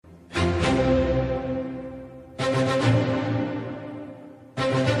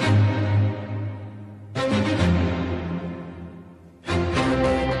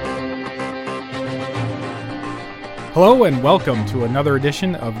Hello and welcome to another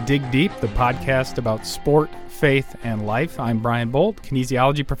edition of Dig Deep, the podcast about sport, faith, and life. I'm Brian Bolt,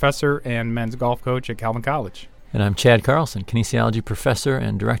 kinesiology professor and men's golf coach at Calvin College. And I'm Chad Carlson, kinesiology professor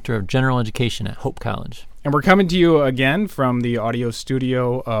and director of general education at Hope College. And we're coming to you again from the audio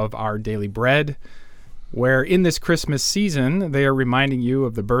studio of Our Daily Bread, where in this Christmas season, they are reminding you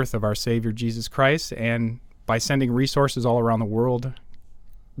of the birth of our Savior Jesus Christ, and by sending resources all around the world,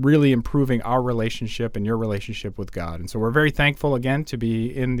 really improving our relationship and your relationship with God. And so we're very thankful again to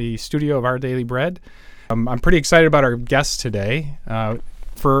be in the studio of Our Daily Bread. I'm pretty excited about our guest today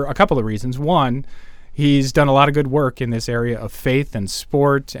for a couple of reasons. One, he's done a lot of good work in this area of faith and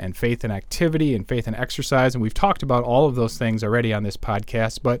sport and faith and activity and faith and exercise, and we've talked about all of those things already on this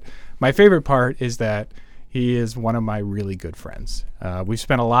podcast. But my favorite part is that he is one of my really good friends. We've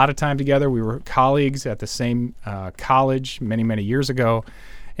spent a lot of time together. We were colleagues at the same college many, many years ago,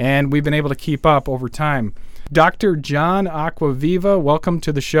 and we've been able to keep up over time. Dr. John Acquaviva, welcome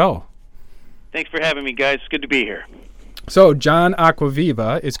to the show. Thanks for having me, guys. It's good to be here. So John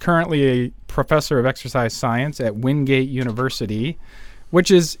Acquaviva is currently a professor of exercise science at Wingate University,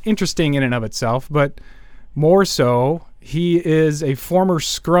 which is interesting in and of itself, but more so, he is a former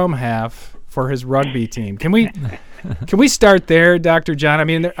scrum half for his rugby team. Can we start there, Dr. John? I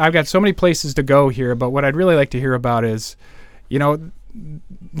mean, I've got so many places to go here, but what I'd really like to hear about is, you know,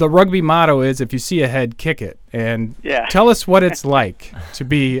 the rugby motto is, if you see a head, kick it. And tell us what it's like to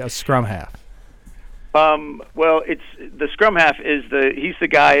be a scrum half. Well, it's the scrum half he's the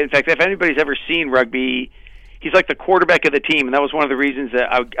guy. In fact, if anybody's ever seen rugby, he's like the quarterback of the team, and that was one of the reasons that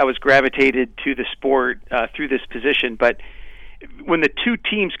I was gravitated to the sport through this position. But when the two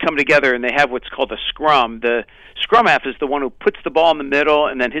teams come together and they have what's called a scrum, the scrum half is the one who puts the ball in the middle,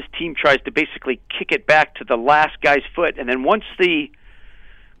 and then his team tries to basically kick it back to the last guy's foot. And then once the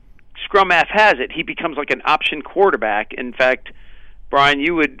scrum half has it, he becomes like an option quarterback. In fact, Brian,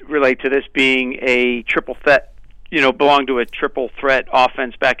 you would relate to this being a triple threat, belonged to a triple threat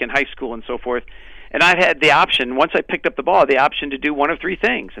offense back in high school and so forth. And I had the option, once I picked up the ball, the option to do one of three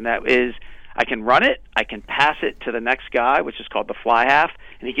things, and that is I can run it, I can pass it to the next guy, which is called the fly half,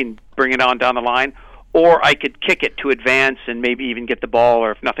 and he can bring it on down the line, or I could kick it to advance and maybe even get the ball,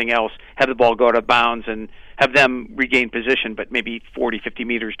 or if nothing else, have the ball go out of bounds and have them regain position, but maybe 40, 50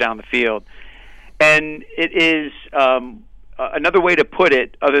 meters down the field. And it is another way to put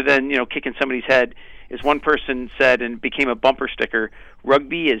it, other than kicking somebody's head, is one person said, and became a bumper sticker,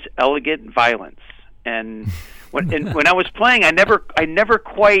 rugby is elegant violence. And when I was playing, I never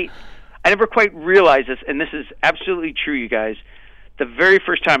quite realized this, and this is absolutely true, you guys. The very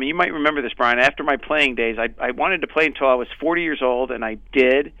first time, and you might remember this, Brian, after my playing days, I wanted to play until I was 40 years old, and I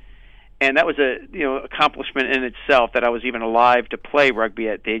did. And that was a accomplishment in itself, that I was even alive to play rugby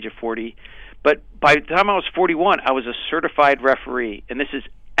at the age of 40. But by the time I was 41, I was a certified referee, and this is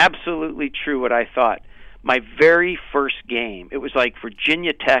absolutely true what I thought. My very first game, it was like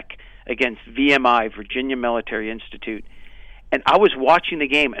Virginia Tech against VMI, Virginia Military Institute. And I was watching the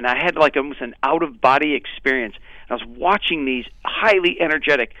game, and I had like almost an out-of-body experience. And I was watching these highly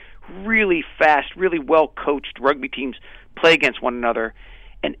energetic, really fast, really well-coached rugby teams play against one another.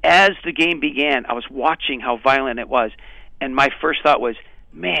 And as the game began, I was watching how violent it was. And my first thought was,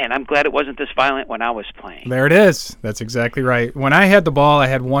 man, I'm glad it wasn't this violent when I was playing. There it is. That's exactly right. When I had the ball, I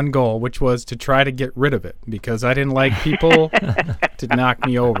had one goal, which was to try to get rid of it, because I didn't like people to knock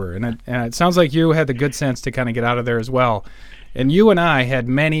me over. And it sounds like you had the good sense to kind of get out of there as well. And you and I had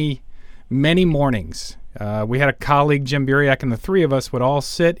many, many mornings. We had a colleague, Jim Buriak, and the three of us would all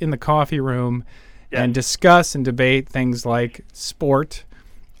sit in the coffee room and discuss and debate things like sport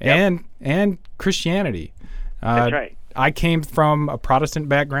and Christianity. That's right. I came from a Protestant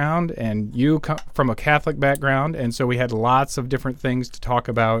background, and you come from a Catholic background, and so we had lots of different things to talk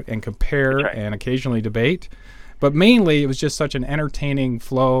about and compare and occasionally debate. But mainly, it was just such an entertaining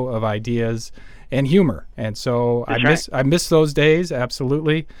flow of ideas and humor. And so I miss those days,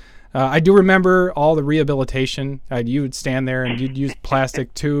 absolutely. I do remember all the rehabilitation. You would stand there and you'd use plastic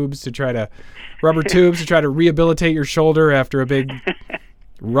rubber tubes to try to rehabilitate your shoulder after a big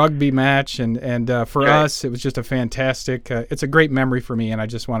rugby match. And for us, it was just a fantastic, it's a great memory for me. And I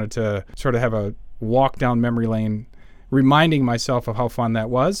just wanted to sort of have a walk down memory lane, reminding myself of how fun that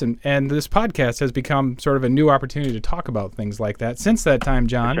was. And this podcast has become sort of a new opportunity to talk about things like that. Since that time,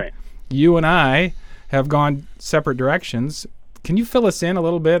 John, you and I have gone separate directions. Can you fill us in a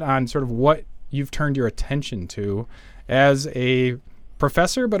little bit on sort of what you've turned your attention to as a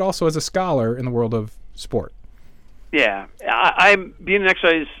professor, but also as a scholar in the world of sport? Yeah, I'm being an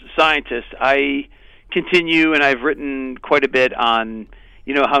exercise scientist. I continue, and I've written quite a bit on,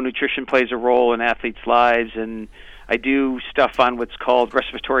 how nutrition plays a role in athletes' lives, and I do stuff on what's called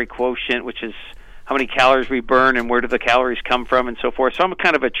respiratory quotient, which is how many calories we burn and where do the calories come from and so forth. So I'm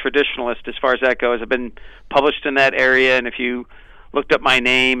kind of a traditionalist as far as that goes. I've been published in that area, and if you looked up my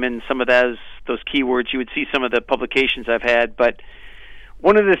name and some of those keywords, you would see some of the publications I've had. But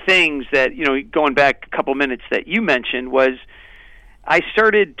one of the things that, going back a couple minutes that you mentioned was I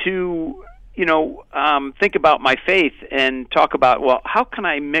started to, think about my faith and talk about, well, how can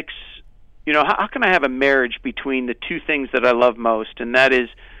I mix, how can I have a marriage between the two things that I love most, and that is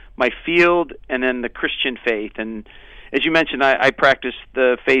my field and then the Christian faith. And as you mentioned, I practiced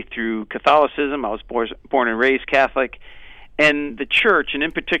the faith through Catholicism. I was born and raised Catholic. And the Church, and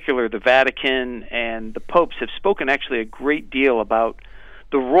in particular the Vatican and the popes, have spoken actually a great deal about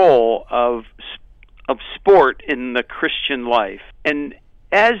the role of sport in the Christian life. And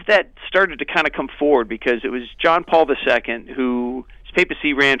as that started to kind of come forward, because it was John Paul II whose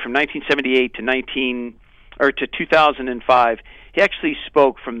papacy ran from 1978 to 2005, he actually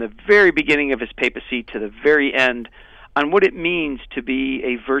spoke from the very beginning of his papacy to the very end on what it means to be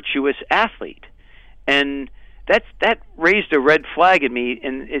a virtuous athlete. And that raised a red flag in me,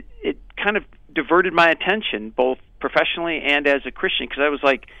 and it kind of diverted my attention, both professionally and as a Christian, because I was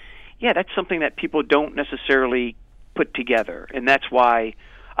like, yeah, that's something that people don't necessarily put together, and that's why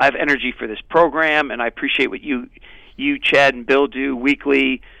I have energy for this program, and I appreciate what you, Chad, and Bill do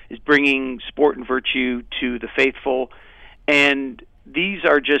weekly, is bringing sport and virtue to the faithful. And these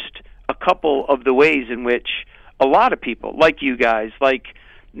are just a couple of the ways in which a lot of people, like you guys, like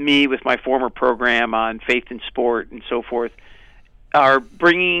me with my former program on faith and sport and so forth, are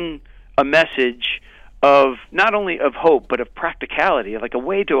bringing a message of not only of hope but of practicality, like a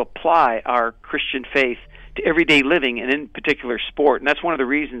way to apply our Christian faith to everyday living, and in particular sport. And that's one of the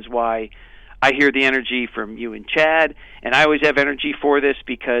reasons why I hear the energy from you and Chad, and I always have energy for this,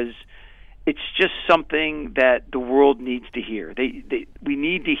 because it's just something that the world needs to hear. We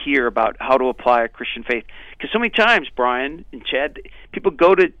need to hear about how to apply a Christian faith. Because so many times, Brian and Chad, people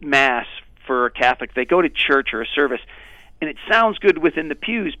go to Mass for a Catholic, they go to church or a service, and it sounds good within the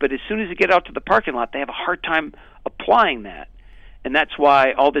pews, but as soon as they get out to the parking lot, they have a hard time applying that. And that's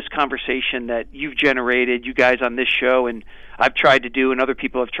why all this conversation that you've generated, you guys on this show, and I've tried to do, and other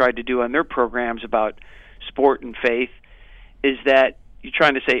people have tried to do on their programs about sport and faith, is that you're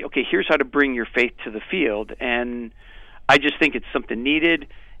trying to say, okay, here's how to bring your faith to the field. And I just think it's something needed,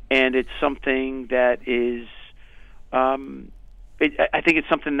 and it's something that is, I think it's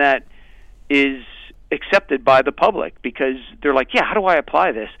something that is accepted by the public, because they're like, yeah, how do I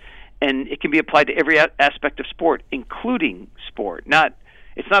apply this? And it can be applied to every aspect of sport, including sport.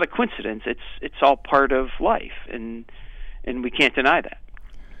 It's not a coincidence. It's all part of life, and we can't deny that.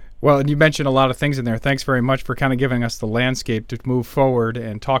 Well, and you mentioned a lot of things in there. Thanks very much for kind of giving us the landscape to move forward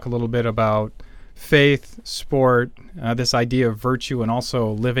and talk a little bit about faith, sport, this idea of virtue, and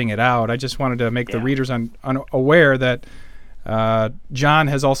also living it out. I just wanted to make the readers aware that John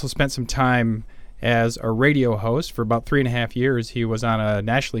has also spent some time as a radio host. For about 3.5 years, he was on a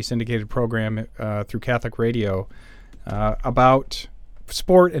nationally syndicated program through Catholic Radio about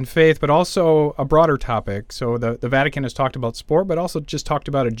sport and faith, but also a broader topic. So the Vatican has talked about sport, but also just talked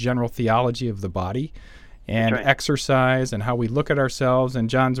about a general theology of the body and exercise and how we look at ourselves. And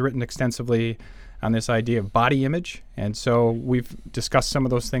John's written extensively on this idea of body image. And so we've discussed some of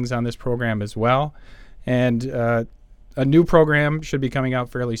those things on this program as well. And a new program should be coming out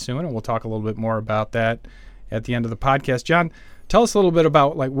fairly soon, and we'll talk a little bit more about that at the end of the podcast. John, tell us a little bit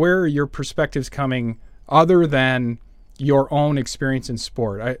about where are your perspectives coming other than your own experience in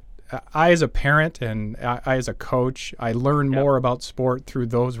sport. I as a parent and I as a coach, I learn more about sport through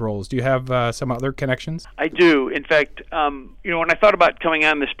those roles. Do you have some other connections? I do. In fact, when I thought about coming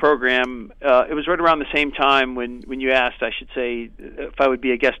on this program, it was right around the same time when you asked, I should say, if I would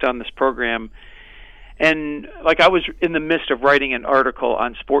be a guest on this program. And I was in the midst of writing an article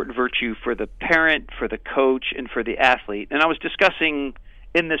on sport and virtue for the parent, for the coach, and for the athlete. And I was discussing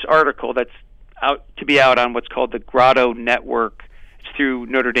in this article that's out on what's called the Grotto Network. It's through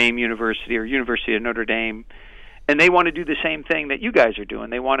Notre Dame University or University of Notre Dame. And they want to do the same thing that you guys are doing.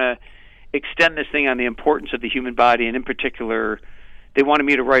 They want to extend this thing on the importance of the human body, and in particular, they wanted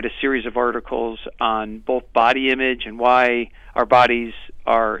me to write a series of articles on both body image and why our bodies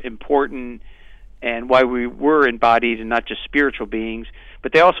are important and why we were embodied and not just spiritual beings.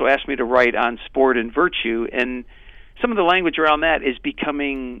 But they also asked me to write on sport and virtue, and some of the language around that is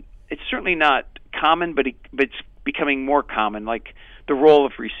becoming, it's certainly not common, but it's becoming more common, like the role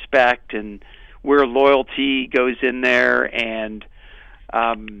of respect and where loyalty goes in there, and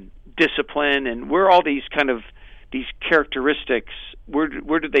discipline, and where all these kind of these characteristics, where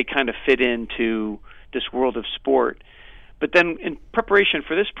do they kind of fit into this world of sport. But then in preparation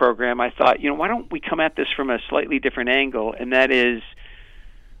for this program, I thought, why don't we come at this from a slightly different angle, and that is,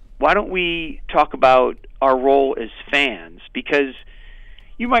 why don't we talk about our role as fans? Because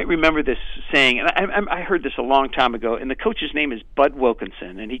you might remember this saying, and I heard this a long time ago, and the coach's name is Bud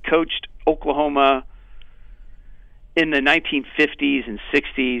Wilkinson, and he coached Oklahoma in the 1950s and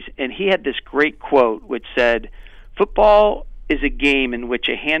 60s, and he had this great quote which said, "Football is a game in which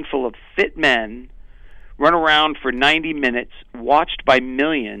a handful of fit men run around for 90 minutes, watched by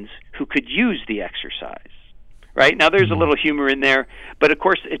millions who could use the exercise." Right? Now, there's a little humor in there, but of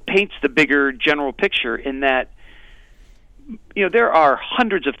course it paints the bigger general picture in that, there are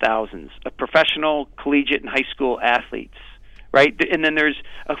hundreds of thousands of professional, collegiate, and high school athletes, right? And then there's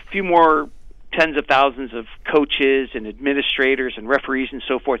a few more tens of thousands of coaches and administrators and referees and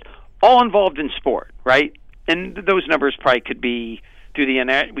so forth, all involved in sport, right? And those numbers probably could be, through the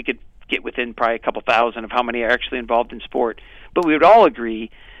internet, we could get within probably a couple thousand of how many are actually involved in sport. But we would all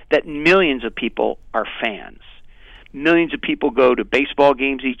agree that millions of people are fans. Millions of people go to baseball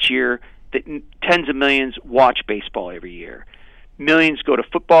games each year. That tens of millions watch baseball every year. Millions go to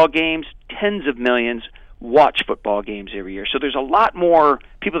football games. Tens of millions watch football games every year. So there's a lot more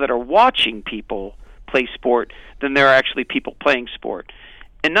people that are watching people play sport than there are actually people playing sport.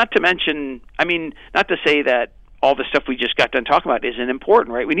 And not to mention, not to say that all the stuff we just got done talking about isn't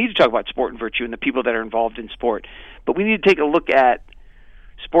important, right? We need to talk about sport and virtue and the people that are involved in sport. But we need to take a look at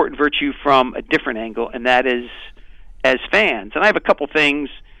sport and virtue from a different angle, and that is as fans. And I have a couple things.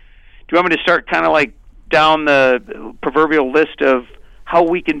 Do you want me to start kind of like down the proverbial list of how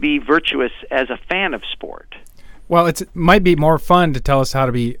we can be virtuous as a fan of sport? Well, it might be more fun to tell us how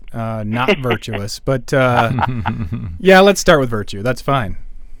to be not virtuous, but yeah, let's start with virtue. That's fine.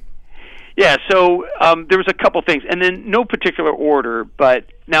 Yeah, so there was a couple things, and then no particular order, but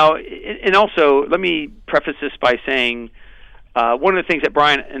now, and also, let me preface this by saying one of the things that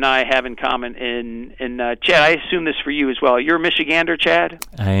Brian and I have in common, in Chad, I assume this for you as well. You're a Michigander, Chad?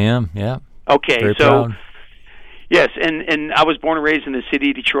 I am, yeah. Okay, very so proud. Yes, and I was born and raised in the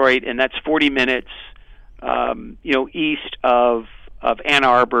city of Detroit, and that's 40 minutes, east of Ann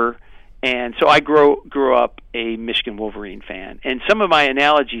Arbor, and so I grew up a Michigan Wolverine fan. And some of my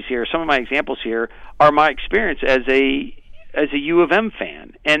analogies here, some of my examples here, are my experience as a U of M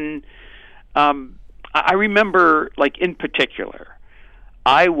fan. And I remember, like in particular,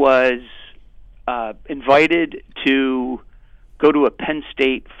 I was invited to go to a Penn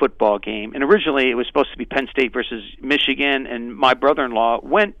State football game. And originally it was supposed to be Penn State versus Michigan, and my brother-in-law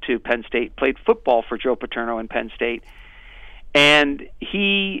went to Penn State, played football for Joe Paterno in Penn State. And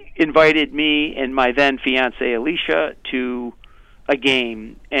he invited me and my then fiancée Alicia to a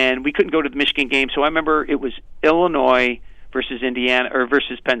game, and we couldn't go to the Michigan game. So I remember it was Illinois versus Indiana or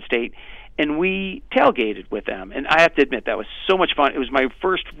versus Penn State, and we tailgated with them. And I have to admit that was so much fun. It was my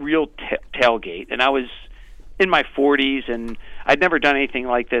first real tailgate, and I was in my 40s, and I'd never done anything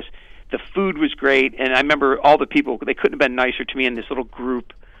like this. The food was great, and I remember all the people. They couldn't have been nicer to me in this little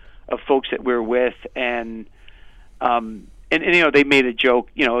group of folks that we were with, and they made a joke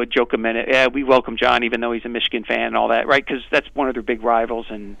a minute. Yeah, we welcome John, even though he's a Michigan fan and all that, right? Because that's one of their big rivals.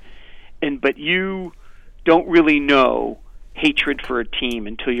 But you don't really know hatred for a team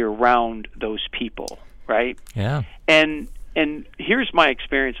until you're around those people, right? Yeah. And here's my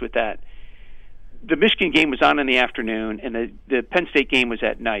experience with that. The Michigan game was on in the afternoon, and the Penn State game was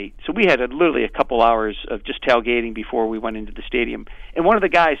at night. So we had literally a couple hours of just tailgating before we went into the stadium. And one of the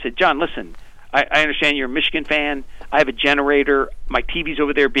guys said, "John, listen, I understand you're a Michigan fan. I have a generator. My TV's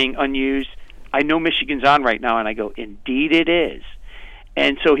over there being unused. I know Michigan's on right now." And I go, "Indeed it is."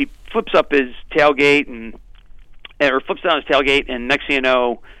 And so he flips up his tailgate flips down his tailgate, and next thing you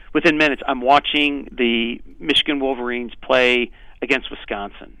know, within minutes, I'm watching the Michigan Wolverines play against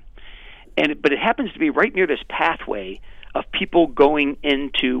Wisconsin. But it happens to be right near this pathway of people going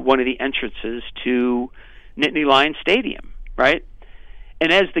into one of the entrances to Nittany Lions Stadium, right?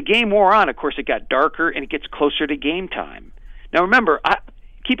 And as the game wore on, of course, it got darker and it gets closer to game time. Now, remember,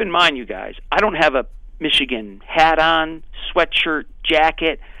 keep in mind, you guys, I don't have a Michigan hat on, sweatshirt,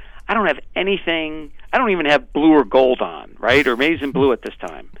 jacket. I don't have anything. I don't even have blue or gold on, right? Or maize and blue at this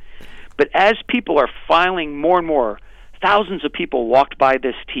time. But as people are filing more and more, thousands of people walked by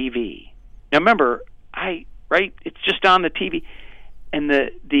this TV. Now, remember, it's just on the TV, and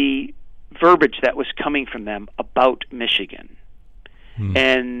the verbiage that was coming from them about Michigan.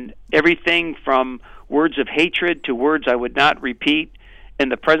 And everything from words of hatred to words I would not repeat in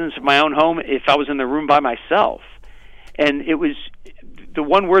the presence of my own home if I was in the room by myself. And it was the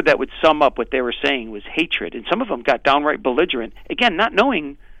one word that would sum up what they were saying was hatred. And some of them got downright belligerent, again, not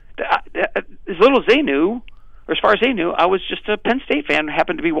knowing as little as they knew, or as far as they knew, I was just a Penn State fan who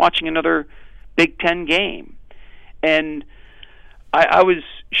happened to be watching another Big Ten game. And I was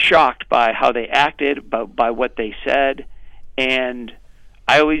shocked by how they acted, by what they said. And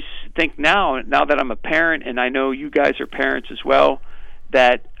I always think now that I'm a parent, and I know you guys are parents as well,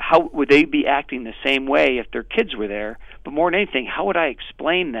 that how would they be acting the same way if their kids were there? But more than anything, how would I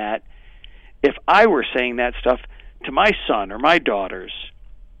explain that if I were saying that stuff to my son or my daughters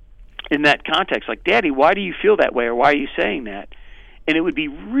in that context? Like, Daddy, why do you feel that way, or why are you saying that? And it would be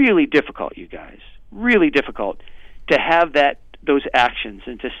really difficult, you guys, really difficult to have those actions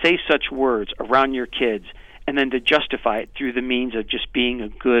and to say such words around your kids and then to justify it through the means of just being a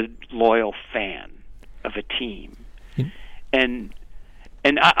good, loyal fan of a team.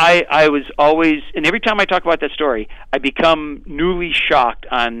 And I was always, and every time I talk about that story, I become newly shocked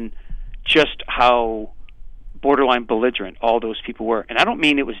on just how borderline belligerent all those people were. And I don't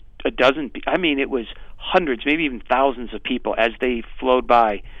mean it was a dozen, I mean it was hundreds, maybe even thousands of people as they flowed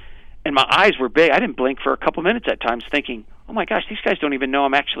by. And my eyes were big. I didn't blink for a couple minutes at times, thinking, oh my gosh, these guys don't even know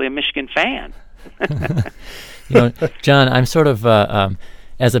I'm actually a Michigan fan. John, I'm sort of,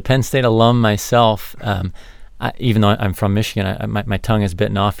 as a Penn State alum myself, even though I'm from Michigan, my tongue is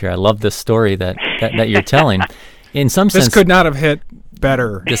bitten off here. I love this story that you're telling. In some sense, this could not have hit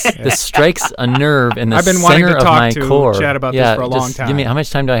better. This strikes a nerve in the I've been wanting center to of talk my to core. Chad about this for a long time. Give me, how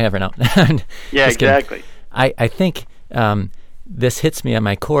much time do I have right now? Yeah, exactly. I think this hits me at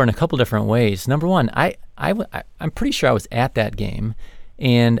my core in a couple different ways. Number one, I'm pretty sure I was at that game,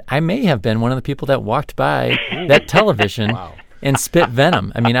 and I may have been one of the people that walked by that television and spit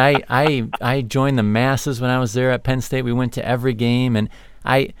venom. I mean, I joined the masses when I was there at Penn State. We went to every game, and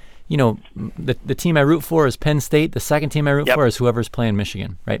the team I root for is Penn State. The second team I root for is whoever's playing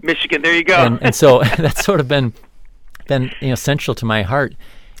Michigan, right? Michigan, there you go. And so that's sort of been central to my heart.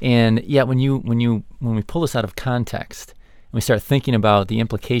 And yet when we pull this out of context and we start thinking about the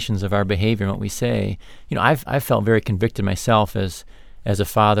implications of our behavior and what we say, I've felt very convicted myself as a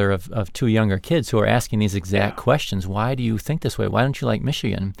father of two younger kids who are asking these exact questions. Why do you think this way? Why don't you like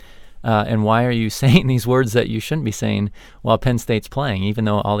Michigan? And why are you saying these words that you shouldn't be saying while Penn State's playing, even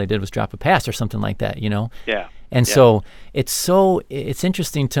though all they did was drop a pass or something like that, Yeah. And so it's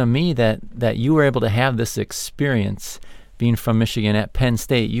interesting to me that you were able to have this experience being from Michigan at Penn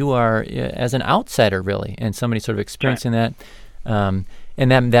State. You are, as an outsider, really, and somebody sort of experiencing that.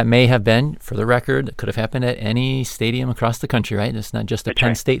 And that may have been, for the record, it could have happened at any stadium across the country, right? It's not just a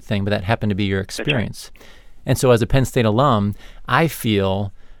Penn State thing, but that happened to be your experience. And so as a Penn State alum, I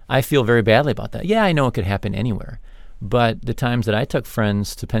feel very badly about that. Yeah, I know it could happen anywhere. But the times that I took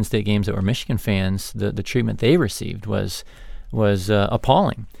friends to Penn State games that were Michigan fans, the treatment they received was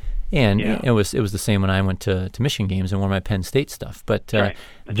appalling. And it was the same when I went to Michigan games and wore my Penn State stuff. But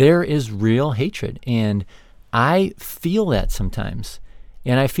there is real hatred. And I feel that sometimes.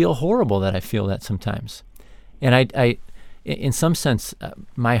 And I feel horrible that I feel that sometimes. And I in some sense,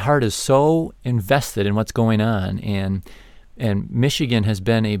 my heart is so invested in what's going on. And Michigan has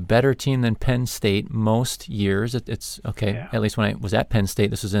been a better team than Penn State most years. It's okay. Yeah. At least when I was at Penn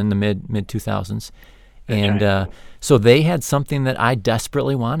State, this was in the mid 2000s, and so they had something that I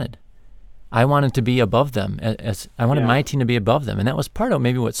desperately wanted. I wanted to be above them. I wanted my team to be above them, and that was part of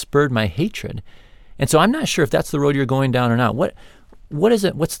maybe what spurred my hatred. And so I'm not sure if that's the road you're going down or not. What is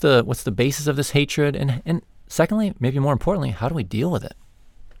it? What's the basis of this hatred? And secondly, maybe more importantly, how do we deal with it?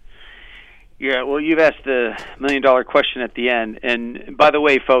 Yeah, well, you've asked the million-dollar question at the end. And by the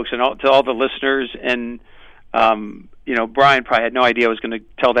way, folks, and to all the listeners, and Brian probably had no idea I was going to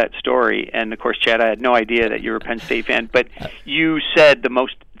tell that story. And of course, Chad, I had no idea that you were a Penn State fan. But you said the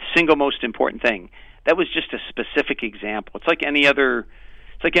single most important thing. That was just a specific example. It's like any other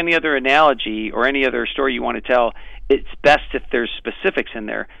analogy or any other story you want to tell. It's best if there's specifics in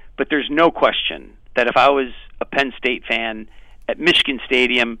there. But there's no question that if I was a Penn State fan at Michigan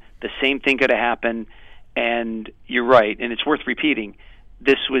Stadium, the same thing could have happened. And you're right, and it's worth repeating.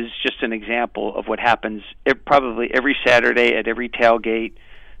 This was just an example of what happens probably every Saturday at every tailgate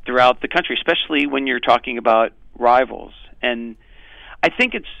throughout the country, especially when you're talking about rivals. And I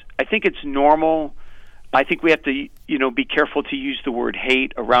think it's normal. I think we have to, be careful to use the word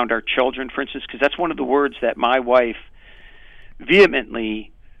hate around our children, for instance, because that's one of the words that my wife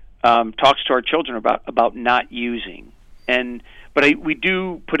vehemently talks to our children about not using. But we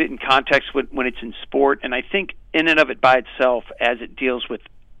do put it in context when it's in sport, and I think in and of it by itself, as it deals with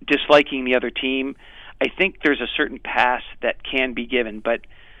disliking the other team, I think there's a certain pass that can be given. But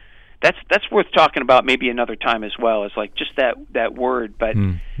that's worth talking about maybe another time as well. It's like just that word, but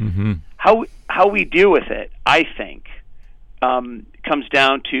how we deal with it, I think, comes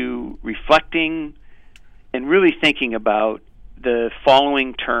down to reflecting and really thinking about the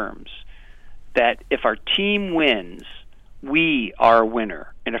following terms: that if our team wins, we are a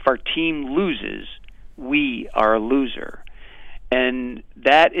winner, and if our team loses, we are a loser. And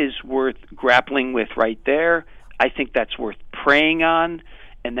that is worth grappling with right there. I think that's worth praying on,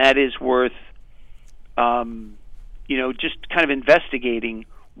 and that is worth, just kind of investigating,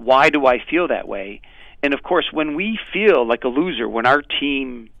 why do I feel that way? And of course, when we feel like a loser, when our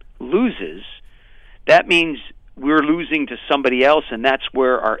team loses, that means we're losing to somebody else, and that's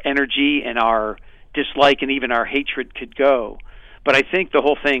where our energy and our dislike and even our hatred could go. But I think the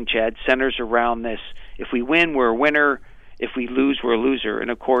whole thing, Chad, centers around this: if we win, we're a winner; if we lose, we're a loser.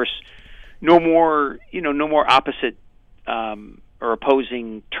 And of course, no more opposite or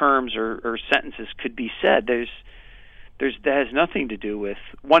opposing terms or sentences could be said. That has nothing to do with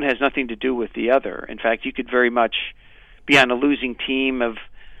one has nothing to do with the other. In fact, you could very much be on a losing team of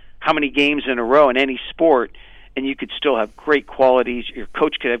how many games in a row in any sport, and you could still have great qualities. Your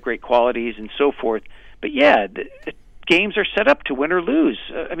coach could have great qualities and so forth. But yeah, the games are set up to win or lose.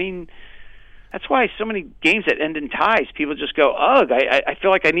 That's why so many games that end in ties, people just go, ugh, I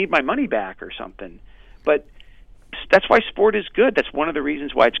feel like I need my money back or something. But that's why sport is good. That's one of the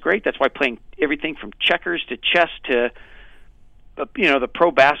reasons why it's great. That's why playing everything from checkers to chess to the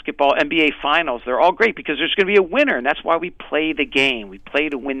pro basketball, NBA finals, they're all great because there's going to be a winner, and that's why we play the game. We play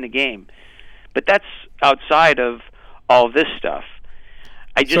to win the game. But that's outside of all this stuff.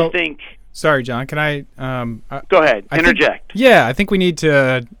 I just think... Sorry, John, can I... go ahead, interject. I think we need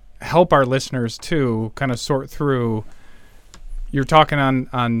to help our listeners, too, kind of sort through... You're talking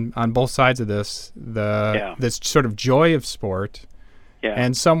on both sides of this, this sort of joy of sport,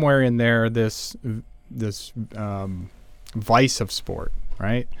 and somewhere in there, this vice of sport,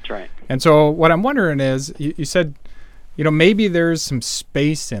 right? That's right. And so what I'm wondering is, you said, maybe there's some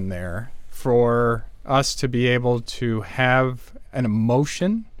space in there for us to be able to have an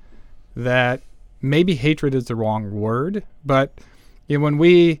emotion that maybe hatred is the wrong word, but when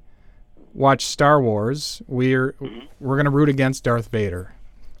we watch Star Wars, we're going to root against Darth Vader.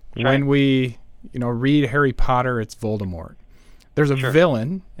 That's when right. we read Harry Potter, it's Voldemort. There's a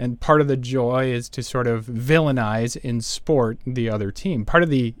villain, and part of the joy is to sort of villainize in sport the other team. Part of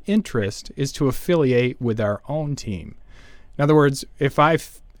the interest is to affiliate with our own team. In other words, if I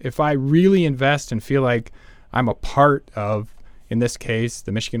really invest and feel like I'm a part of, in this case,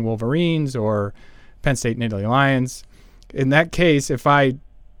 the Michigan Wolverines or Penn State Nittany Lions, in that case, if I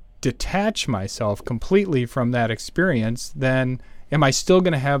detach myself completely from that experience, then am I still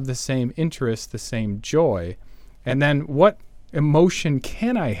going to have the same interest, the same joy? And then what emotion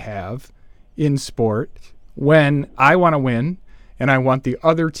can I have in sport when I want to win and I want the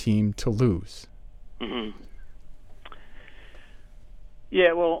other team to lose? Mm-hmm.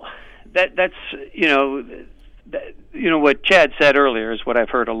 Yeah, well, that's what Chad said earlier is what I've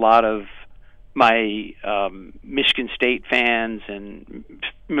heard a lot of my Michigan State fans and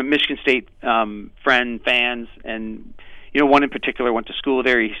Michigan State friend fans, and one in particular went to school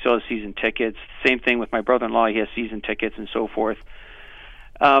there. He still has season tickets. Same thing with my brother-in-law. He has season tickets and so forth.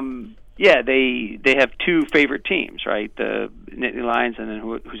 They have two favorite teams, right? The Nittany Lions, and then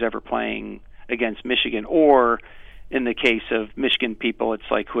who's ever playing against Michigan, or in the case of Michigan people, it's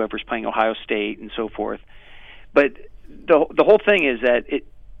like whoever's playing Ohio State and so forth. But the whole thing is that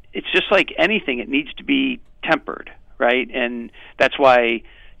it's just like anything. It needs to be tempered, right? And that's why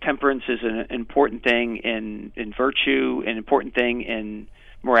temperance is an important thing in virtue, an important thing in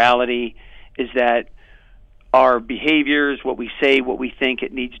morality, is that our behaviors, what we say, what we think,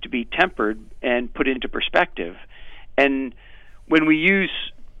 it needs to be tempered and put into perspective. And when we use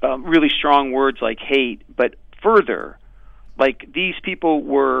really strong words like hate, but further, like these people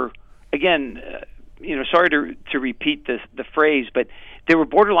were, again, sorry to repeat the phrase, but they were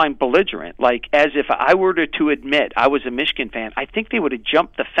borderline belligerent, like as if I were to admit I was a Michigan fan, I think they would have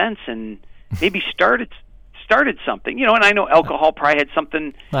jumped the fence and maybe started something, and I know alcohol probably had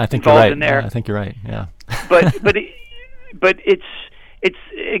something involved in there. I think you're right. Yeah. but it's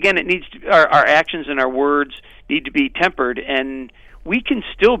again, it needs to, our actions and our words need to be tempered, and we can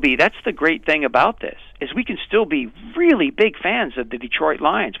still be. That's the great thing about this, is we can still be really big fans of the Detroit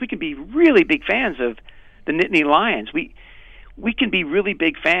Lions. We can be really big fans of the Nittany Lions. We can be really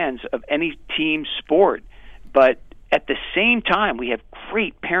big fans of any team sport, but at the same time, we have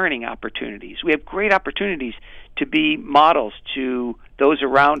great parenting opportunities. We have great opportunities to be models to those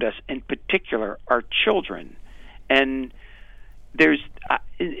around us, in particular our children. And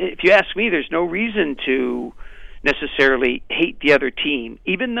if you ask me, there's no reason to necessarily hate the other team,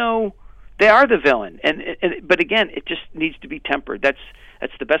 even though They are the villain, but again, it just needs to be tempered. That's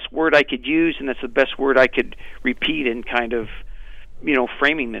the best word I could use, and that's the best word I could repeat in kind of,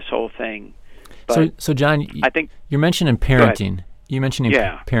 framing this whole thing. But so John, I think you're mentioning parenting. You mentioned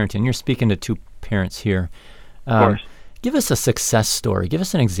parenting. You're speaking to two parents here. Of course. Give us a success story. Give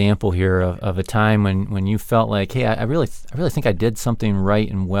us an example here of a time when you felt like, hey, I really think I did something right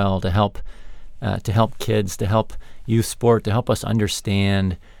and well to help kids, to help youth sport, to help us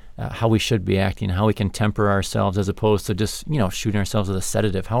understand how we should be acting, how we can temper ourselves as opposed to just shooting ourselves with a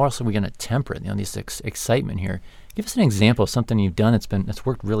sedative. How else are we going to temper it? This excitement here. Give us an example of something you've done that's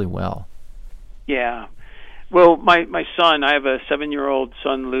worked really well. Yeah. Well, my son, I have a 7-year-old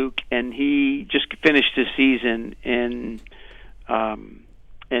son, Luke, and he just finished his season in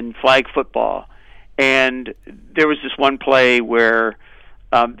flag football. And there was this one play where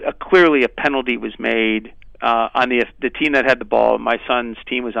clearly a penalty was made on the team that had the ball. My son's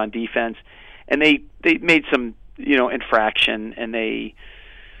team was on defense, and they made some infraction, and they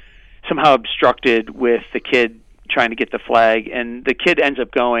somehow obstructed with the kid trying to get the flag, and the kid ends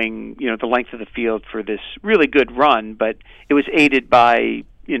up going the length of the field for this really good run, but it was aided by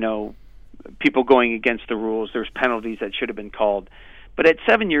people going against the rules. There's penalties that should have been called, but at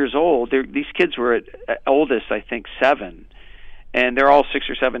 7 years old, these kids were at oldest I think 7, and they're all 6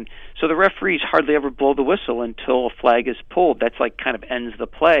 or 7. So the referees hardly ever blow the whistle until a flag is pulled. That's like kind of ends the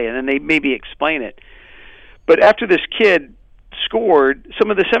play, and then they maybe explain it. But after this kid scored, some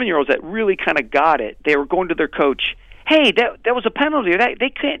of the 7-year-olds that really kind of got it, they were going to their coach, hey, that was a penalty, or they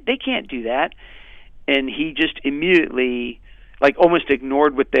can't do that. And he just immediately almost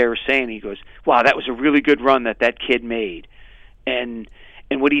ignored what they were saying. He goes, wow, that was a really good run that kid made. And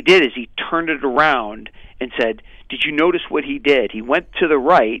what he did is he turned it around and said, did you notice what he did? He went to the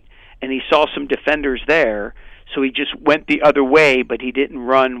right and he saw some defenders there, so he just went the other way, but he didn't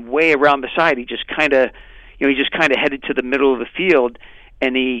run way around the side. He just kind of headed to the middle of the field,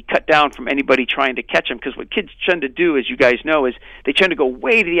 and he cut down from anybody trying to catch him, because what kids tend to do, as you guys know, is they tend to go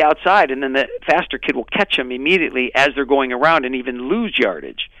way to the outside, and then the faster kid will catch him immediately as they're going around and even lose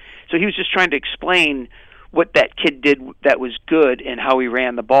yardage. So he was just trying to explain what that kid did that was good and how he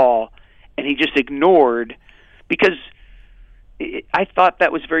ran the ball, and he just ignored, because I thought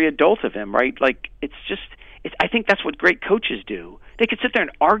that was very adult of him, right? I think that's what great coaches do. They could sit there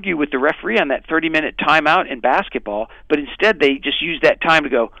and argue with the referee on that 30-minute timeout in basketball, but instead they just use that time to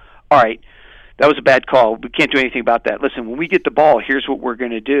go, all right, that was a bad call. We can't do anything about that. Listen, when we get the ball, here's what we're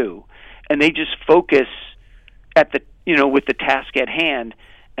going to do. And they just focus at with the task at hand.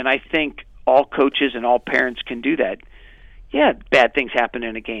 And I think all coaches and all parents can do that. Yeah, bad things happen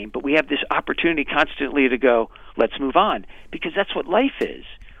in a game, but we have this opportunity constantly to go, let's move on, because that's what life is.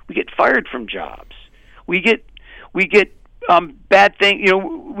 We get fired from jobs. We get bad things.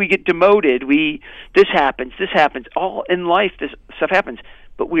 We get demoted. This happens. All in life, this stuff happens.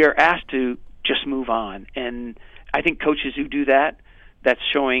 But we are asked to just move on. And I think coaches who do that, that's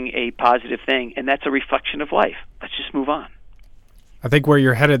showing a positive thing, and that's a reflection of life. Let's just move on. I think where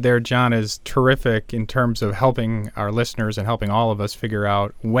you're headed there, John, is terrific in terms of helping our listeners and helping all of us figure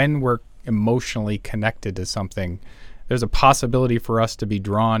out when we're emotionally connected to something. There's a possibility for us to be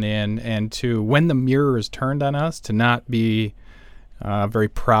drawn in, and to, when the mirror is turned on us, to not be very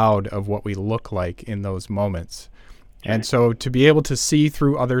proud of what we look like in those moments. Okay. And so to be able to see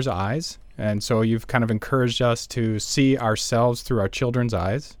through others' eyes, and so you've kind of encouraged us to see ourselves through our children's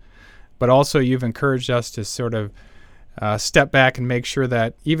eyes, but also you've encouraged us to sort of step back and make sure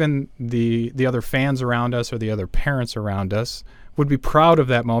that even the other fans around us or the other parents around us would be proud of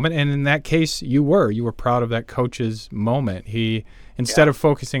that moment. And in that case, you were proud of that coach's moment. He, instead of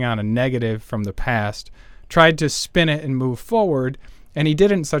focusing on a negative from the past, tried to spin it and move forward. And he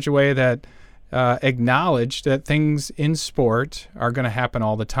did it in such a way that acknowledged that things in sport are going to happen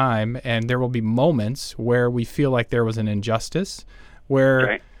all the time. And there will be moments where we feel like there was an injustice,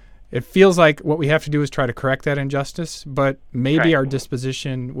 where it feels like what we have to do is try to correct that injustice, but maybe our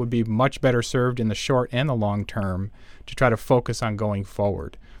disposition would be much better served in the short and the long term to try to focus on going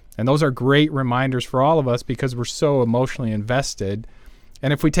forward. And those are great reminders for all of us, because we're so emotionally invested.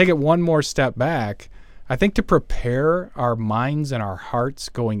 And if we take it one more step back, I think to prepare our minds and our hearts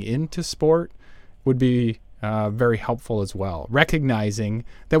going into sport would be very helpful as well. Recognizing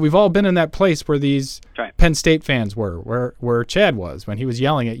that we've all been in that place where these Penn State fans were, where Chad was when he was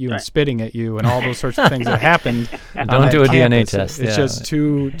yelling at you and spitting at you and all those sorts of things that happened. Don't do a DNA test. It's just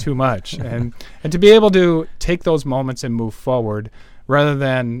too much. And to be able to take those moments and move forward rather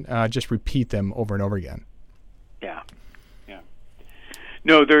than just repeat them over and over again. Yeah.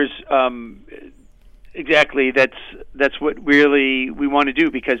 No, there's exactly. That's what really we want to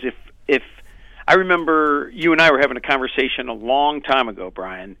do, because if I remember you and I were having a conversation a long time ago,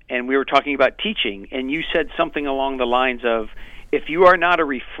 Brian, and we were talking about teaching, and you said something along the lines of, if you are not a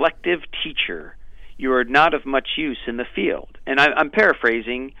reflective teacher, you are not of much use in the field. And I'm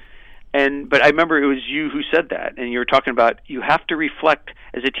paraphrasing, but I remember it was you who said that, and you were talking about you have to reflect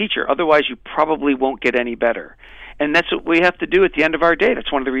as a teacher, otherwise you probably won't get any better. And that's what we have to do at the end of our day.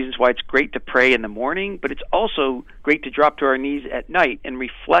 That's one of the reasons why it's great to pray in the morning, but it's also great to drop to our knees at night and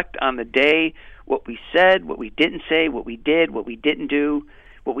reflect on the day, what we said, what we didn't say, what we did, what we didn't do,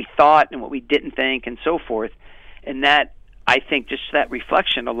 what we thought and what we didn't think, and so forth. And that, I think, just that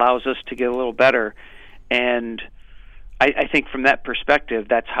reflection allows us to get a little better. And I think from that perspective,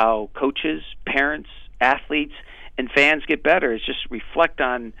 that's how coaches, parents, athletes, and fans get better, is just reflect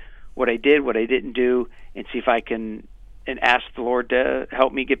on what I did, what I didn't do, and see if I can, and ask the Lord to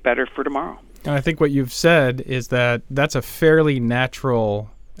help me get better for tomorrow. And I think what you've said is that that's a fairly natural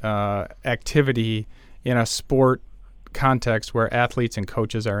activity in a sport context where athletes and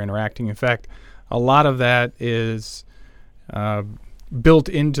coaches are interacting. In fact, a lot of that is built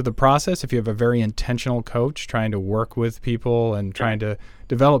into the process if you have a very intentional coach trying to work with people and trying to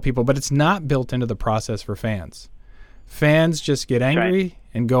develop people, but it's not built into the process for fans. Fans just get angry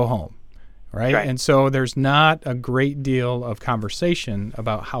and go home, right? And so there's not a great deal of conversation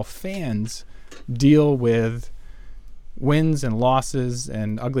about how fans deal with wins and losses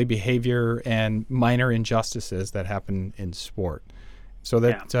and ugly behavior and minor injustices that happen in sport. So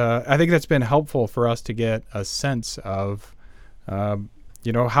that I think that's been helpful for us to get a sense of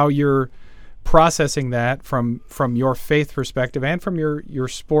how you're processing that from your faith perspective and from your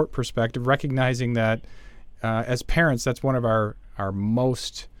sport perspective, recognizing that as parents, that's one of our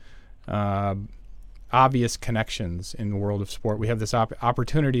most obvious connections in the world of sport. We have this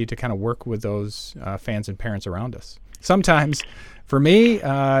opportunity to kind of work with those fans and parents around us. Sometimes, for me,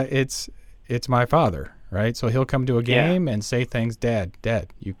 it's my father, right? So he'll come to a game and say things, Dad,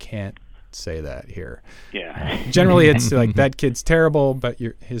 you can't say that here. Generally, it's like, that kid's terrible, but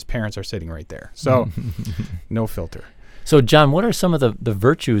his parents are sitting right there. So no filter. So, John, what are some of the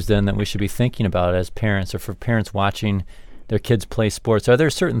virtues then that we should be thinking about as parents, or for parents watching their kids play sports? Are there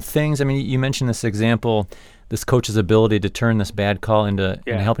certain things? I mean, you mentioned this example, this coach's ability to turn this bad call into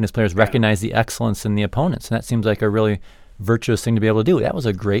helping his players recognize the excellence in the opponents. And that seems like a really virtuous thing to be able to do. That was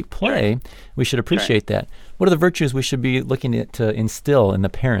a great play. We should appreciate that. What are the virtues we should be looking to instill in the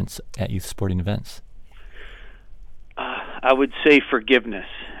parents at youth sporting events? I would say forgiveness.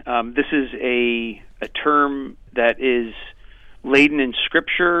 This is a term that is laden in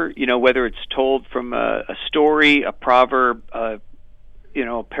Scripture, whether it's told from a story, a proverb, a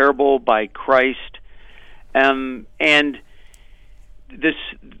parable by Christ. And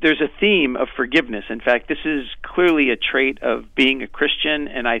there's a theme of forgiveness. In fact, this is clearly a trait of being a Christian,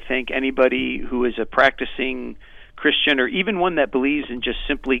 and I think anybody who is a practicing Christian, or even one that believes in just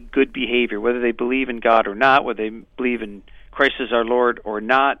simply good behavior, whether they believe in God or not, whether they believe in Christ as our Lord or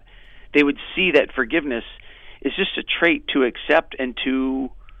not, they would see that forgiveness is just a trait to accept and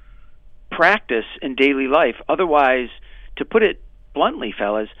to practice in daily life. Otherwise, to put it bluntly,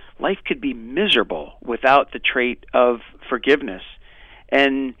 fellas, life could be miserable without the trait of forgiveness.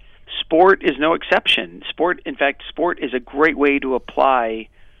 And sport is no exception. Sport is a great way to apply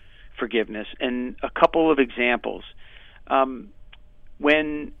forgiveness. And a couple of examples.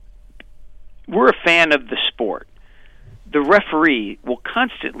 When we're a fan of the sport, the referee will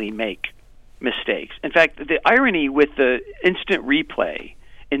constantly make mistakes. In fact, the irony with the instant replay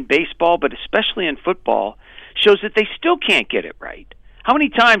in baseball, but especially in football, shows that they still can't get it right. How many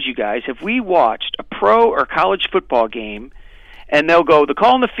times, you guys, have we watched a pro or college football game and they'll go, the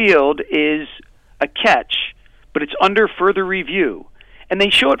call in the field is a catch, but it's under further review. And they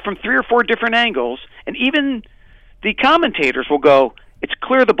show it from 3 or 4 different angles, and even the commentators will go, it's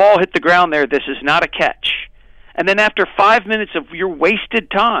clear the ball hit the ground there, this is not a catch. And then after 5 minutes of your wasted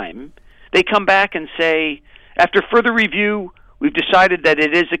time, they come back and say, after further review, we've decided that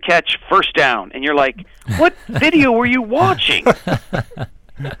it is a catch, first down. And you're like, what video were you watching?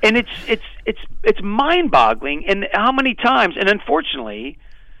 And it's mind-boggling. And how many times? And unfortunately,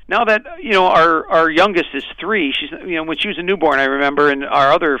 now that our youngest is 3, she's when she was a newborn, I remember, and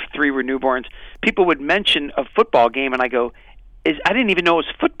our other 3 were newborns. People would mention a football game, and I go, I didn't even know it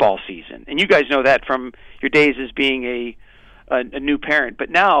was football season. And you guys know that from your days as being a new parent.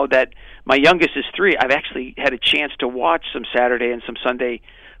 But now that my youngest is 3, I've actually had a chance to watch some Saturday and some Sunday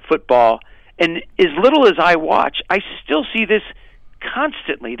football. And as little as I watch, I still see this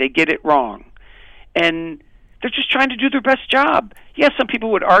constantly. They get it wrong. And they're just trying to do their best job. Yes, some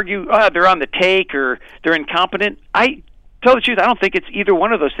people would argue, they're on the take or they're incompetent. I tell the truth, I don't think it's either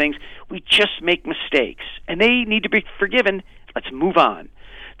one of those things. We just make mistakes, and they need to be forgiven. Let's move on.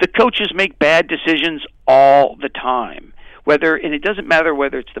 The coaches make bad decisions all the time. And it doesn't matter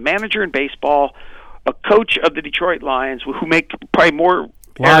whether it's the manager in baseball, a coach of the Detroit Lions, who make probably more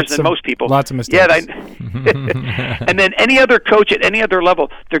errors than most people. Lots of mistakes. Yeah, and then any other coach at any other level,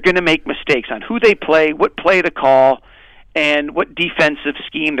 they're going to make mistakes on who they play, what play to call, and what defensive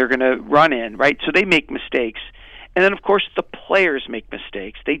scheme they're going to run in, right? So they make mistakes. And then, of course, the players make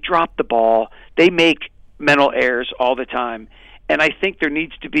mistakes. They drop the ball. They make mental errors all the time. And I think there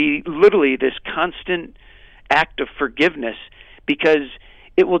needs to be literally this constant act of forgiveness, because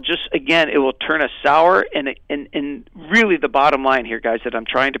it will just, again, it will turn us sour. And really the bottom line here, guys, that I'm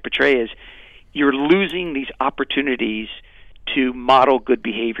trying to portray is you're losing these opportunities to model good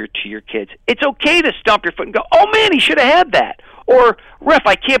behavior to your kids. It's okay to stomp your foot and go, oh, man, he should have had that. Or, ref,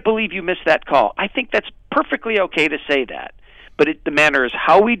 I can't believe you missed that call. I think that's perfectly okay to say that. But the matter is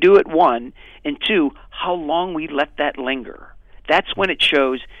how we do it, one, and two, how long we let that linger. That's when it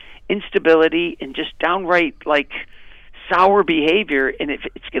shows instability and just downright, sour behavior. And if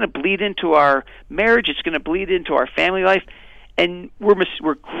it's going to bleed into our marriage, it's going to bleed into our family life. And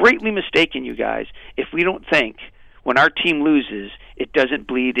we're greatly mistaken, you guys, if we don't think when our team loses, it doesn't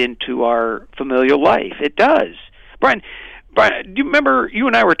bleed into our familial life. It does. Brian, do you remember, you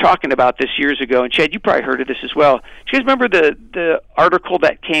and I were talking about this years ago, and Chad, you probably heard of this as well. Do you guys remember the article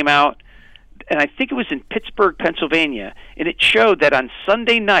that came out, and I think it was in Pittsburgh, Pennsylvania, and it showed that on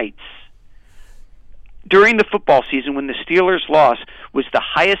Sunday nights during the football season when the Steelers lost was the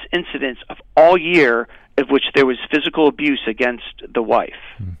highest incidence of all year of which there was physical abuse against the wife.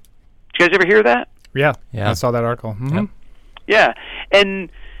 Did you guys ever hear that? Yeah. I saw that article. Mm-hmm. Yeah, and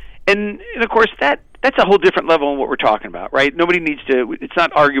of course that's a whole different level in what we're talking about, right? Nobody needs to. It's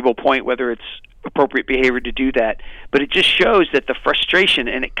not arguable point whether it's appropriate behavior to do that, but it just shows that the frustration,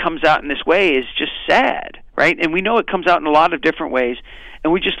 and it comes out in this way, is just sad, right? And we know it comes out in a lot of different ways,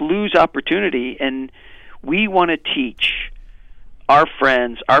 and we just lose opportunity. And we want to teach our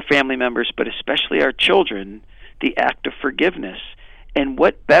friends, our family members, but especially our children, the act of forgiveness. And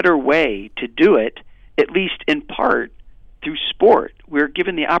what better way to do it, at least in part, through sport? We're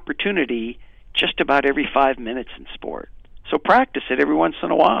given the opportunity just about every 5 minutes in sport. So practice it every once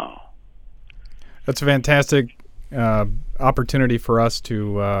in a while. That's a fantastic opportunity for us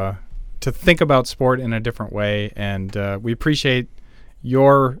to think about sport in a different way, and we appreciate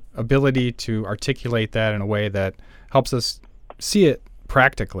your ability to articulate that in a way that helps us see it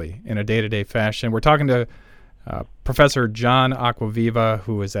practically in a day-to-day fashion. We're talking to Professor John Acquaviva,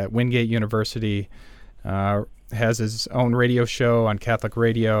 who is at Wingate University, has his own radio show on Catholic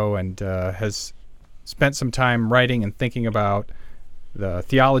radio, and has spent some time writing and thinking about the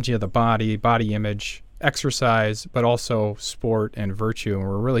theology of the body image, exercise, but also sport and virtue. And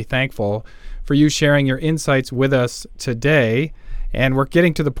we're really thankful for you sharing your insights with us today. And we're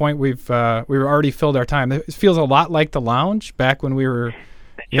getting to the point we've already filled our time. It feels a lot like the lounge back when we were,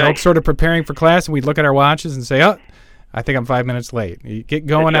 sort of preparing for class, and we'd look at our watches and say, "Oh, I think I'm 5 minutes late." You get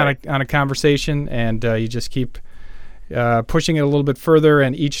going on a conversation, and you just keep pushing it a little bit further,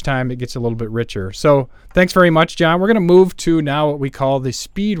 and each time it gets a little bit richer. So thanks very much, John. We're going to move to now what we call the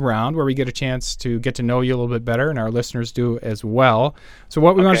speed round, where we get a chance to get to know you a little bit better, and our listeners do as well. So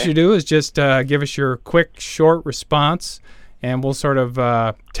what we want you to do is just give us your quick, short response, and we'll sort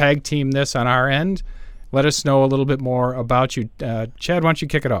of tag team this on our end. Let us know a little bit more about you. Chad, why don't you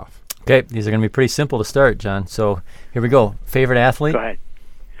kick it off? Okay, these are going to be pretty simple to start, John. So here we go. Favorite athlete? Go ahead.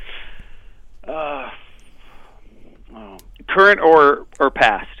 Current or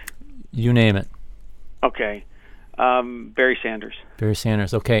past? You name it. Okay. Barry Sanders. Barry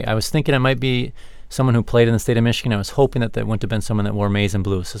Sanders. Okay. I was thinking it might be someone who played in the state of Michigan. I was hoping that wouldn't have been someone that wore maize and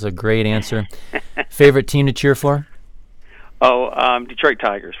blue. So this is a great answer. Favorite team to cheer for? Detroit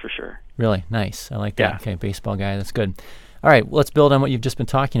Tigers for sure. Really? Nice. I like that. Yeah. Okay, baseball guy. That's good. All right, well, let's build on what you've just been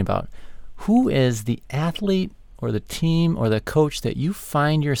talking about. Who is the athlete or the team or the coach that you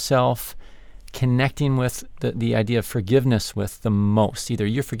find yourself connecting with the idea of forgiveness with the most? Either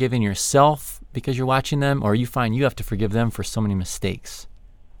you're forgiving yourself because you're watching them, or you find you have to forgive them for so many mistakes.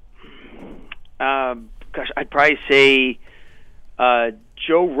 I'd probably say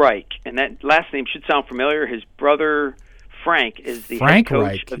Joe Reich, and that last name should sound familiar. His brother Frank is the head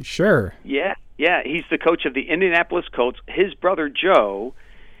coach. Reich, sure. Yeah, he's the coach of the Indianapolis Colts. His brother Joe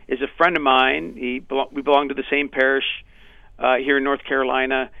is a friend of mine. We belong to the same parish here in North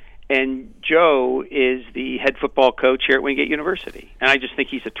Carolina, and Joe is the head football coach here at Wingate University. And I just think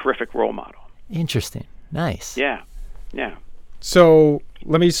he's a terrific role model. Interesting. Nice. Yeah. So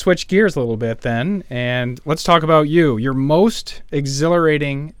let me switch gears a little bit then, and let's talk about you. Your most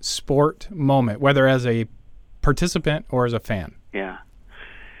exhilarating sport moment, whether as a participant or as a fan. Yeah.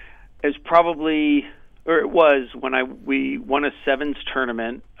 It was when we won a sevens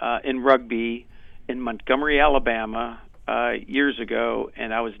tournament in rugby in Montgomery, Alabama, years ago,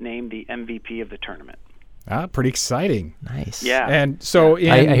 and I was named the MVP of the tournament. Pretty exciting. Nice. Yeah. And so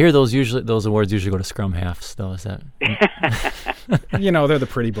I hear those awards usually go to scrum halves, though. Is that? they're the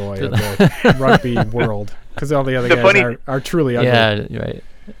pretty boy of the rugby world, because all the other guys are truly ugly. Yeah, right.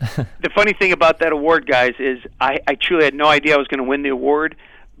 The funny thing about that award, guys, is I truly had no idea I was going to win the award,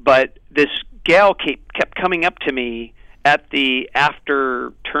 but this gal kept coming up to me at the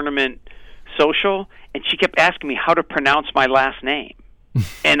after tournament social, and she kept asking me how to pronounce my last name.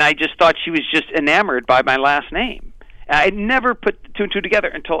 And I just thought she was just enamored by my last name. I never put two and two together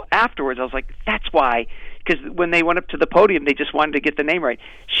until afterwards. I was like, that's why. Because when they went up to the podium, they just wanted to get the name right.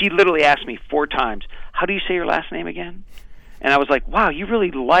 She literally asked me 4 times, how do you say your last name again? And I was like, wow, you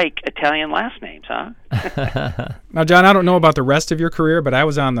really like Italian last names, huh? Now, John, I don't know about the rest of your career, but I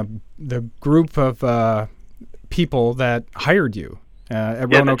was on the group of people that hired you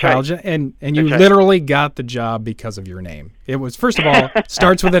at Roanoke College, right. and you literally got the job because of your name. It was, first of all,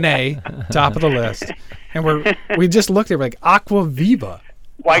 starts with an A, top of the list, and we just looked at it like Aqua Viva.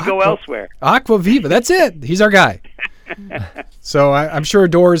 Why go elsewhere? Aqua Viva, that's it. He's our guy. So I'm sure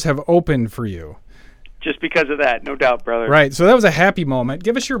doors have opened for you. Just because of that, no doubt, brother. Right. So that was a happy moment.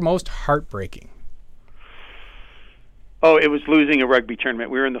 Give us your most heartbreaking. Oh, it was losing a rugby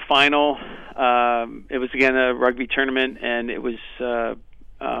tournament. We were in the final. It was, again, a rugby tournament, and it was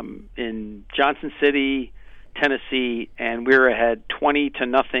in Johnson City, Tennessee, and we were ahead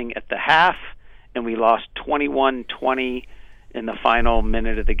 20-0 at the half, and we lost 21-20 in the final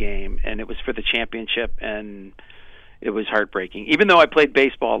minute of the game, and it was for the championship, and it was heartbreaking. Even though I played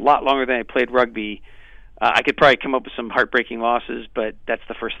baseball a lot longer than I played rugby, I could probably come up with some heartbreaking losses, but that's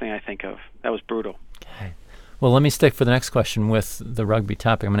the first thing I think of. That was brutal. Okay. Well, let me stick for the next question with the rugby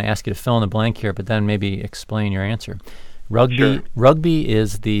topic. I'm going to ask you to fill in the blank here, but then maybe explain your answer. Rugby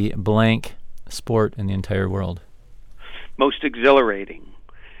is the blank sport in the entire world. Most exhilarating.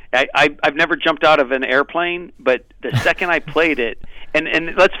 I've never jumped out of an airplane, but the second I played it,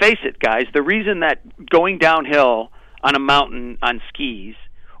 and let's face it, guys, the reason that going downhill on a mountain on skis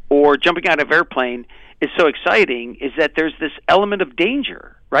or jumping out of an airplane is so exciting is that there's this element of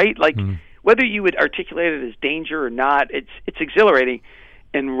danger, right? Like, whether you would articulate it as danger or not, it's exhilarating,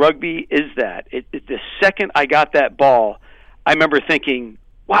 and rugby is that. The second I got that ball, I remember thinking,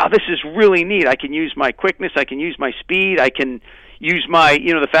 wow, this is really neat. I can use my quickness, I can use my speed, I can use my,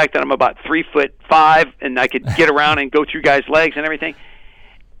 the fact that I'm about 3'5", and I could get around and go through guys' legs and everything.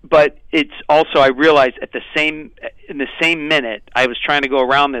 But it's also, I realized in the same minute I was trying to go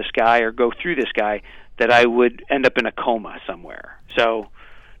around this guy or go through this guy, that I would end up in a coma somewhere. So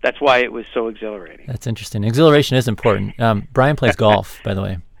that's why it was so exhilarating. That's interesting. Exhilaration is important. Brian plays golf, by the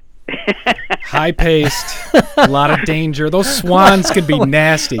way. High-paced, a lot of danger. Those swans could be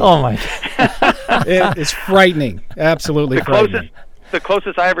nasty. Oh, my God. It is frightening. Absolutely frightening. The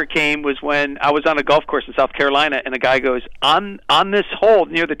closest I ever came was when I was on a golf course in South Carolina, and a guy goes, on this hole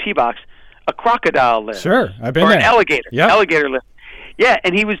near the tee box, a crocodile lives. Sure, I've been or there. An alligator. Yep. Alligator lives. Yeah,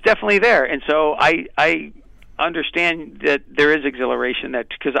 and he was definitely there. And so I understand that there is exhilaration,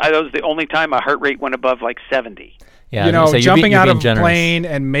 because that was the only time my heart rate went above like 70. Yeah, jumping out of a generous. plane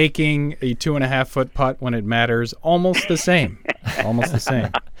and making a 2.5-foot putt when it matters, almost the same. Almost the same.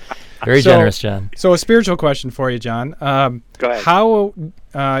 Very generous, John. So a spiritual question for you, John. Go ahead. How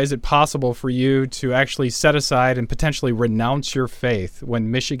is it possible for you to actually set aside and potentially renounce your faith when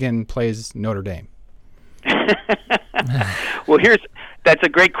Michigan plays Notre Dame? Well, that's a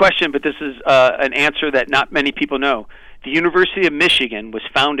great question, but this is an answer that not many people know. The University of Michigan was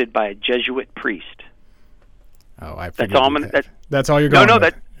founded by a Jesuit priest. Oh, I that's all. That's all you're going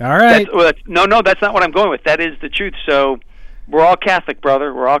with. All right. That's not what I'm going with. That is the truth. So we're all Catholic,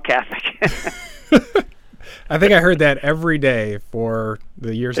 brother. We're all Catholic. I think I heard that every day for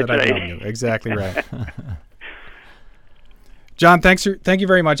the years that I've known you. Exactly right. John, thank you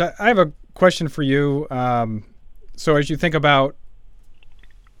very much. I have a question for you. So as you think about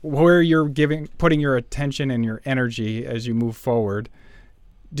where you're putting your attention and your energy as you move forward,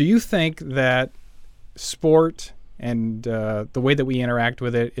 do you think that sport and the way that we interact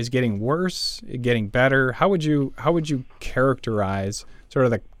with it is getting worse, getting better? How would you characterize sort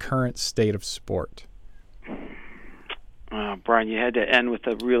of the current state of sport? Brian, you had to end with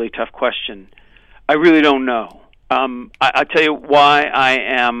a really tough question. I really don't know. I'll tell you why I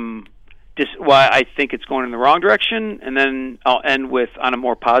am why I think it's going in the wrong direction, and then I'll end with on a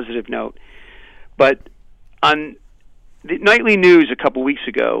more positive note. But on the Nightly News a couple weeks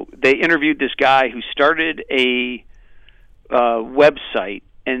ago, they interviewed this guy who started a website,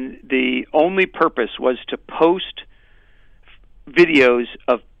 and the only purpose was to post videos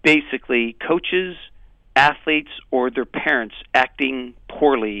of basically coaches, athletes, or their parents acting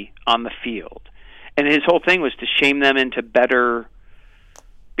poorly on the field. And his whole thing was to shame them into better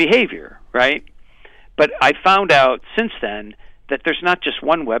behavior, right? But I found out since then that there's not just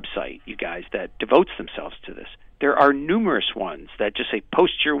one website, you guys, that devotes themselves to this. There are numerous ones that just say,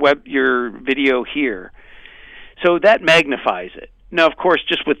 post your video here. So that magnifies it. Now, of course,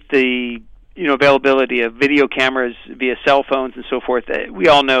 just with the availability of video cameras via cell phones and so forth, we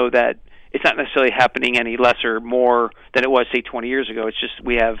all know that it's not necessarily happening any less or more than it was, say, 20 years ago. It's just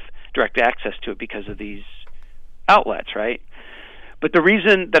we have direct access to it because of these outlets, right? But the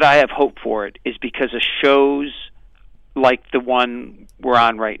reason that I have hope for it is because of shows like the one we're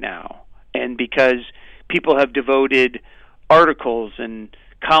on right now, and because people have devoted articles and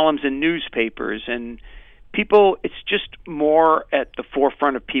columns in newspapers, and it's just more at the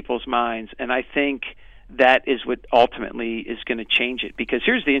forefront of people's minds, and I think that is what ultimately is going to change it. Because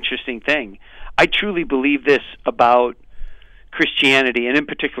here's the interesting thing. I truly believe this about Christianity, and in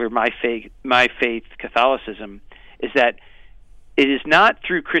particular my faith, Catholicism, is that it is not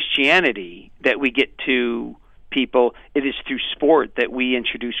through Christianity that we get to people. It is through sport that we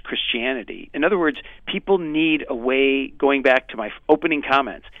introduce Christianity. In other words, people need a way, going back to my opening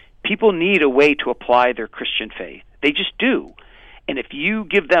comments, people need a way to apply their Christian faith. They just do. And if you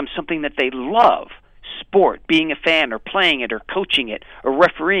give them something that they love, sport, being a fan or playing it or coaching it or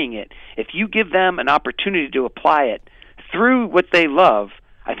refereeing it, if you give them an opportunity to apply it through what they love,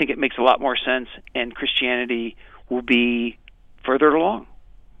 I think it makes a lot more sense, and Christianity will be further along.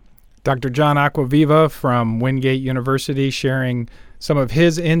 Dr. John Acquaviva from Wingate University sharing some of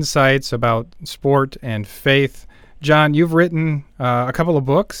his insights about sport and faith. John, you've written a couple of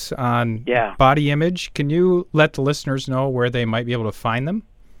books on body image. Can you let the listeners know where they might be able to find them?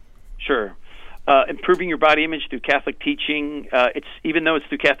 Sure. Improving Your Body Image Through Catholic Teaching. Even though it's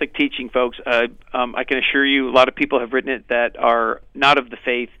through Catholic teaching, folks, I can assure you a lot of people have written it that are not of the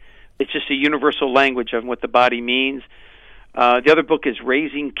faith. It's just a universal language of what the body means. The other book is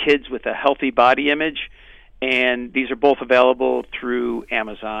Raising Kids with a Healthy Body Image, and these are both available through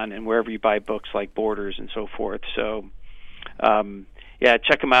Amazon and wherever you buy books like Borders and so forth. So,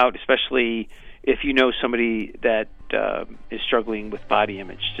 check them out, especially if you know somebody that is struggling with body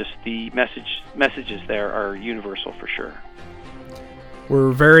image. Just the messages there are universal for sure.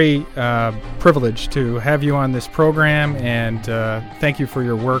 We're very privileged to have you on this program, and thank you for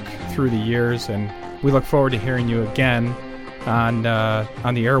your work through the years, and we look forward to hearing you again on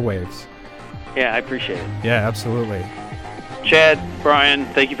the airwaves. Yeah, I appreciate it. Yeah, absolutely. Chad, Brian,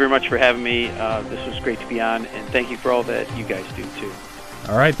 thank you very much for having me. This was great to be on, and thank you for all that you guys do, too.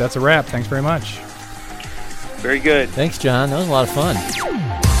 All right, that's a wrap. Thanks very much. Very good. Thanks, John. That was a lot of fun.